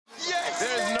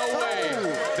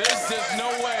There's no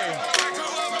way.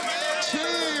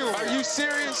 Chill. Are you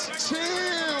serious?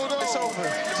 Chill, though. It's over.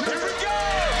 Here we go!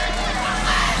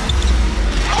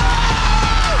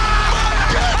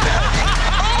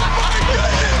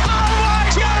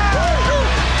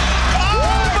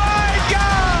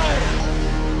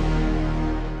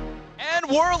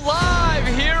 We're live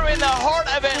here in the heart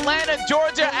of Atlanta,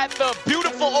 Georgia at the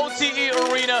beautiful OTE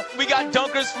Arena. We got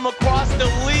dunkers from across the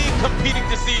league competing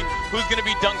to see who's going to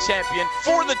be dunk champion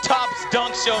for the Tops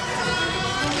Dunk Show.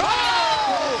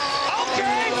 Oh,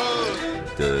 okay.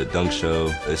 The dunk show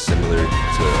is similar to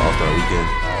All-Star Weekend.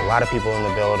 A lot of people in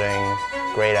the building,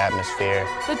 great atmosphere.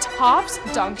 The Tops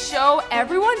Dunk Show,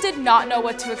 everyone did not know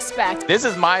what to expect. This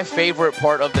is my favorite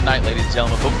part of the night, ladies and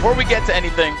gentlemen. But before we get to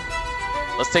anything,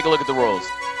 let's take a look at the rules.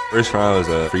 First round was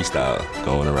a freestyle,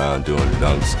 going around doing the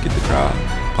dunks, get the crowd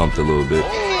pumped a little bit.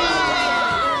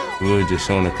 We were just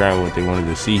showing the crowd what they wanted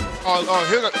to see. Oh,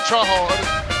 here's a try hard.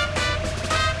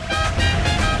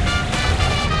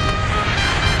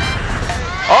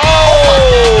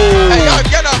 Oh! Hey,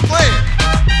 y'all not playing.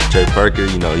 Trey Parker,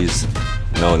 you know, he's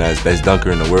known as best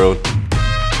dunker in the world.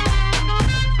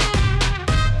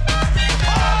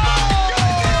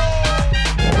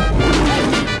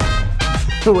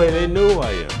 Wait, they know who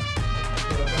I am.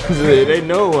 They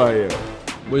know who I am.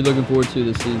 What are you looking forward to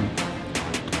this season?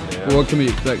 Yeah. Well, what can we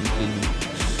expect this season?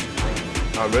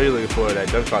 I'm really looking forward to that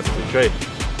dunk contest with Trey.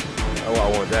 Oh, I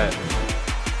want that.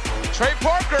 Trey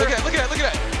Parker! Look at that, look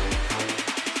at that!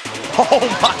 Oh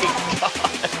my God!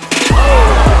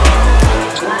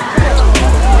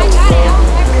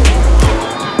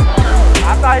 I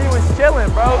thought he was chilling,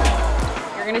 bro.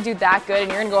 You're gonna do that good and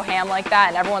you're gonna go ham like that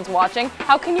and everyone's watching.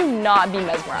 How can you not be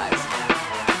mesmerized?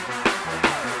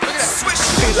 Look at that!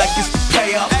 Feel like it's the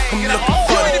payoff. I'm looking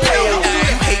for the payoff.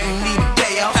 I'm hating, need a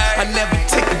day off. I never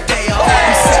take a day off.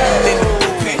 I'm sitting in the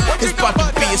bullpen. It's about to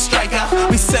be a strikeout.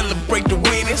 We celebrate the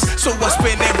winners, so I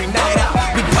spend every night out.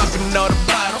 We popping all the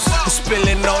bottles, we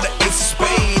spilling all the ace of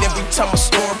spade. Every time I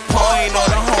score a point, all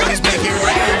the homies make it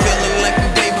rain. Feeling like the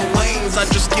David Waynes, I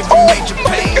just give them major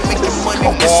pain. Make the money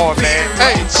disappear.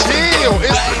 Hey, chill.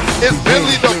 It's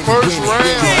Billy the first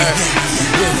round.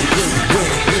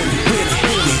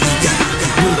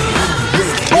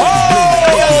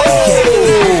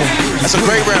 That's a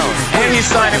great round. And he's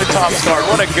signing the top start.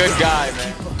 What a good guy,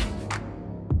 man.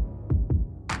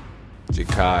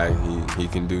 Jahki, he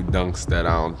can do dunks that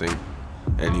I don't think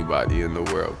anybody in the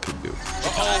world can do.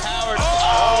 Howard.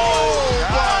 Oh,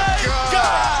 my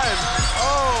God.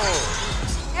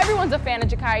 Oh. Everyone's a fan of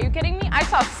Jahki. Are you kidding me? I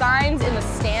saw signs in the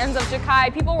stands of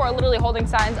Jahki. People were literally holding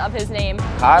signs of his name.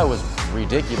 Jahki was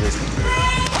ridiculous.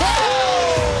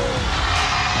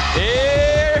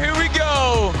 Here we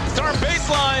go. Start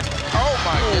baseline. Oh,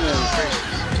 my goodness.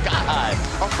 God.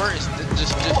 I'm first.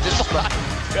 Just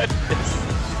Goodness.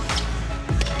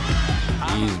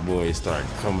 These boys start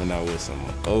coming out with some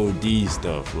OD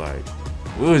stuff. Like,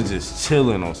 we was just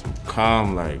chilling on some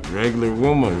calm, like regular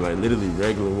warm-ups, like literally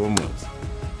regular warm-ups.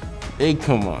 They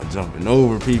come out jumping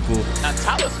over people. Now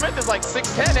Tyler Smith is like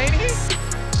 6'10", ain't he?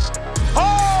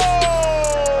 Oh!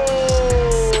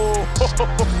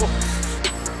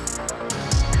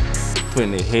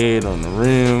 Putting their head on the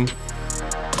rim.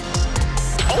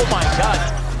 Oh my God.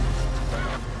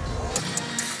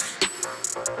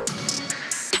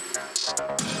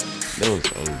 That was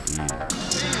OD.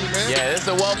 Yeah, this is a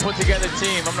well put together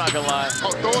team, I'm not gonna lie.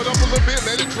 Oh, throw it up a little bit,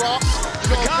 let it drop. You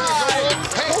know what I'm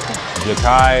saying?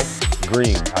 Jahki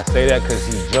Green. I say that because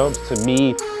he jumps to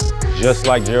me just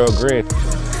like Gerald Green.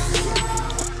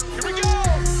 Here we go!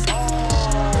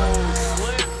 Oh,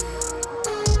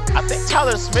 slip. I think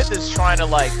Tyler Smith is trying to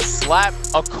like slap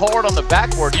a card on the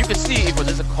backboard. You can see, but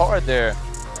there's a card there.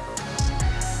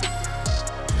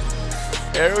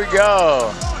 There we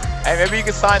go. Hey, maybe you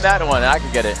can sign that one and I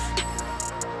can get it.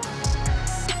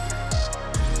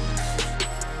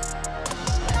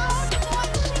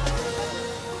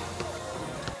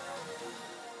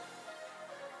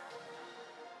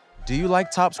 Do you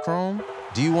like Topps Chrome?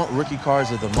 Do you want rookie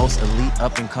cards of the most elite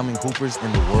up-and-coming hoopers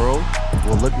in the world?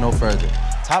 Well, look no further.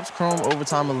 Topps Chrome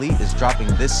Overtime Elite is dropping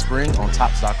this spring on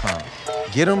Topps.com.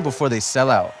 Get them before they sell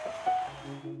out.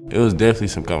 It was definitely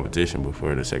some competition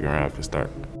before the second round could start.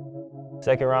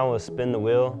 Second round was spin the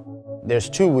wheel. There's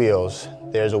two wheels.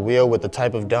 There's a wheel with the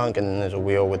type of dunk, and then there's a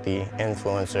wheel with the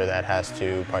influencer that has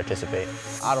to participate.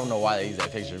 I don't know why they use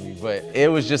that picture of me, but it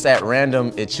was just at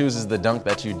random. It chooses the dunk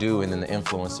that you do and then the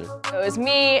influencer. It was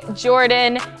me,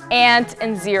 Jordan, Ant,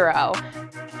 and Zero.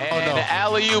 And the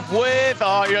alley-oop with,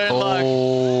 oh, you're in luck.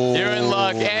 You're in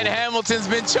luck, and Hamilton's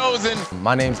been chosen.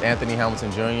 My name's Anthony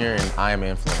Hamilton Jr., and I am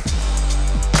an influencer.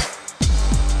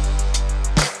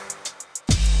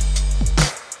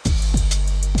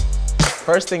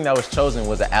 first thing that was chosen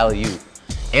was an alley-oop.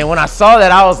 And when I saw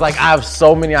that, I was like, I have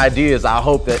so many ideas. I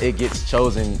hope that it gets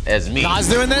chosen as me. God's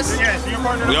doing this? Yes, your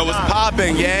partner. Yo, what's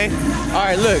popping, gang? All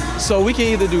right, look, so we can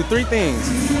either do 3 things.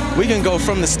 We can go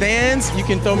from the stands, you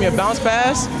can throw me a bounce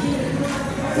pass.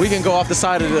 We can go off the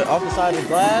side of the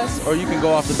glass, or you can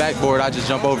go off the backboard. I just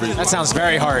jump over you. That sounds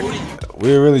very hard.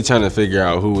 We were really trying to figure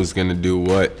out who was gonna do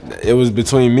what. It was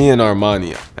between me and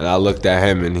Armani, and I looked at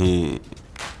him and he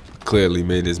clearly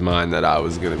made his mind that I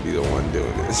was gonna be the one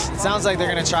doing this. It sounds like they're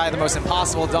gonna try the most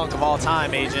impossible dunk of all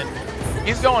time, Agent.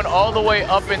 He's going all the way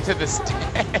up into the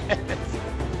stands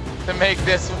to make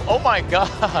this. Oh my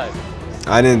God.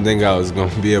 I didn't think I was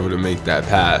gonna be able to make that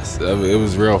pass. It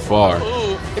was real far.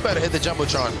 Ooh, He better hit the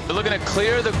Jumbotron. they're looking to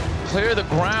clear the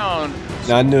ground.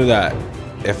 I knew that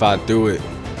if I threw it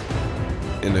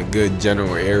in a good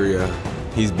general area,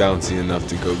 he's bouncy enough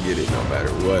to go get it no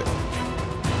matter what.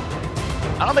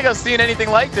 I don't think I've seen anything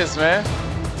like this, man.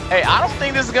 Hey, I don't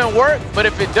think this is gonna work, but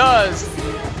if it does,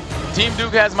 Team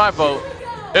Duke has my vote.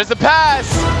 There's the pass.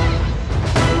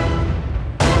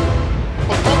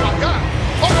 Oh my God.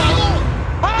 Oh my Lord.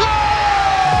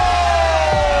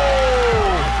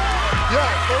 Yeah,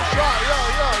 first shot.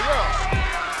 Yeah.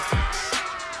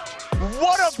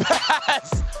 What a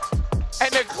pass.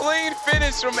 And a clean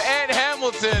finish from Ant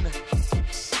Hamilton.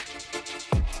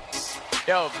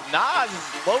 Yo, Nas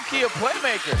is low-key a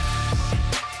playmaker.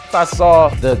 If I saw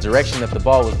the direction that the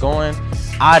ball was going,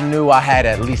 I knew I had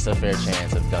at least a fair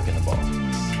chance of dunking the ball.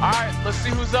 All right, let's see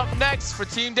who's up next for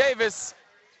Team Davis.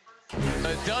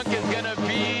 The dunk is gonna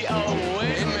be a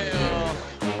windmill.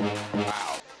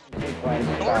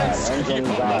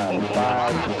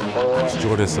 It's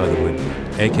Jordan Sutherland,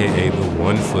 aka the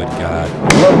 1-foot god.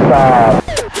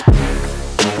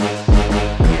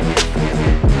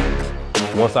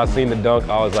 Once I seen the dunk,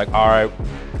 I was like, all right,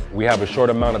 we have a short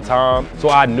amount of time. So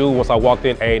I knew once I walked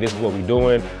in, hey, this is what we're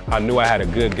doing. I knew I had a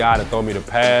good guy to throw me the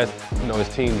pass. You know, it's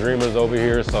Team Dreamerz over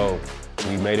here, so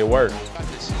we made it work.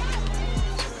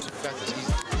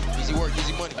 Easy work,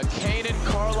 easy money. A Kanan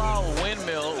Carlisle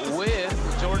windmill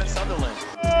with Jordan Sutherland.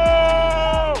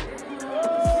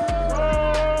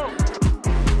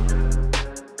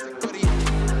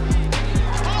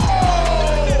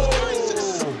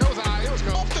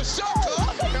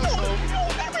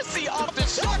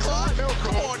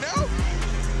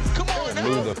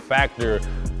 The factor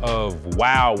of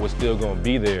wow was still gonna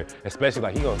be there, especially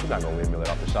like he's not gonna windmill it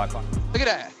off the shot clock. Look at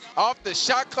that. Off the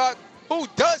shot clock. Who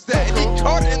does that? And he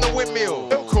caught it in the windmill.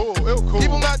 It was cool. It was cool.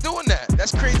 People not doing that.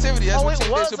 That's creativity. That's what it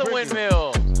was a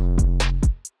windmill.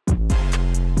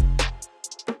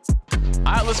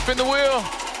 All right, let's spin the wheel.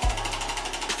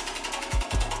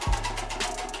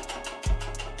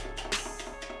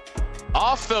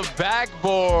 Off the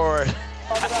backboard.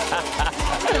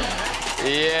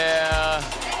 Yeah.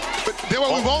 But that's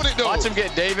what we wanted, though. Watch him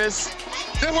get Davis.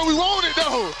 That's what we wanted,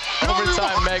 though.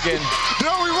 Overtime, Megan. That's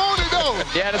what we wanted, though.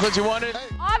 Yeah, that's what you wanted?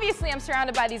 Obviously, I'm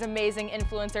surrounded by these amazing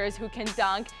influencers who can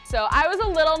dunk, so I was a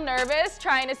little nervous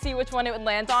trying to see which one it would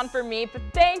land on for me, but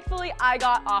thankfully, I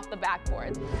got off the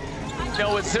backboard. You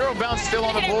know, with 0 bounce still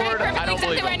on the board, I don't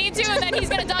believe I need to, and then he's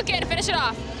gonna dunk it and finish it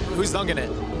off. Who's dunking it?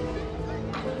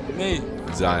 Me.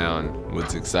 Zion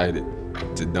was excited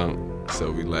to dunk,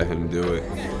 so we let him do it.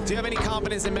 Do you have any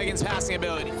confidence in Megan's passing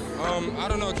ability? I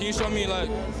don't know. Can you show me like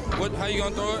how you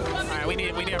gonna throw it? All right, we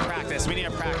need to practice. We need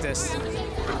to practice.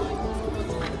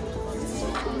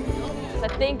 I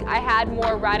think I had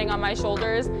more riding on my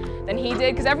shoulders than he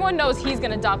did, because everyone knows he's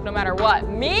gonna dunk no matter what.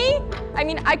 Me? I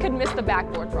mean, I could miss the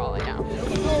backboard for all I know.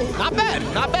 Not bad,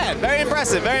 not bad. Very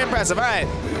impressive, very impressive. All right.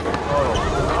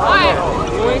 All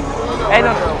right. Hey,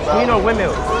 no, you know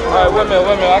windmill. All right, windmill,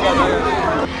 I got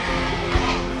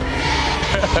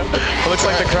It looks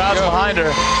like the crowd's behind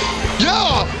her.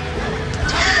 Yeah!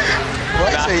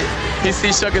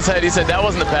 He shook his head. He said that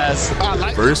wasn't the pass.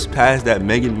 First pass that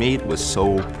Megan made was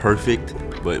so perfect,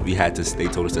 but we had to. They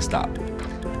told us to stop.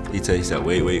 He said,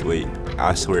 wait.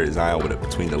 I swear Zion with it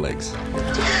between the legs.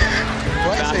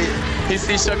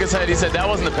 He shook his head. He said that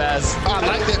wasn't the pass. I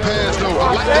like that pass, though.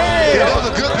 I like that. That was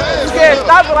a good pass. You can't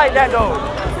stop it like that, though.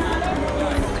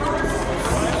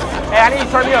 Hey, I need you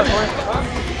to turn me up, man.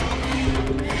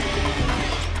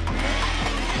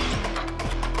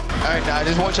 All right, now I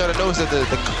just want y'all to notice that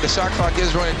the shot clock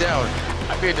is running down.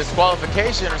 Might be a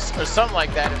disqualification or something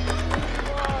like that.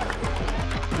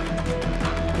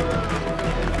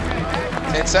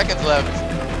 10 seconds left.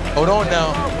 Hold on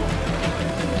now.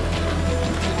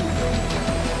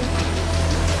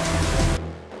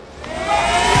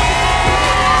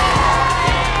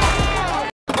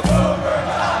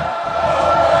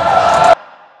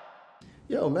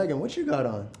 Yo, Megan, what you got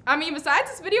on? I mean,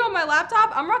 besides this video on my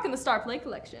laptop, I'm rocking the Star Play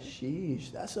collection. Sheesh,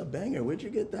 that's a banger. Where'd you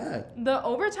get that? The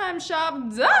Overtime shop,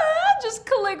 duh! Just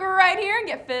click right here and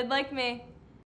get fitted like me.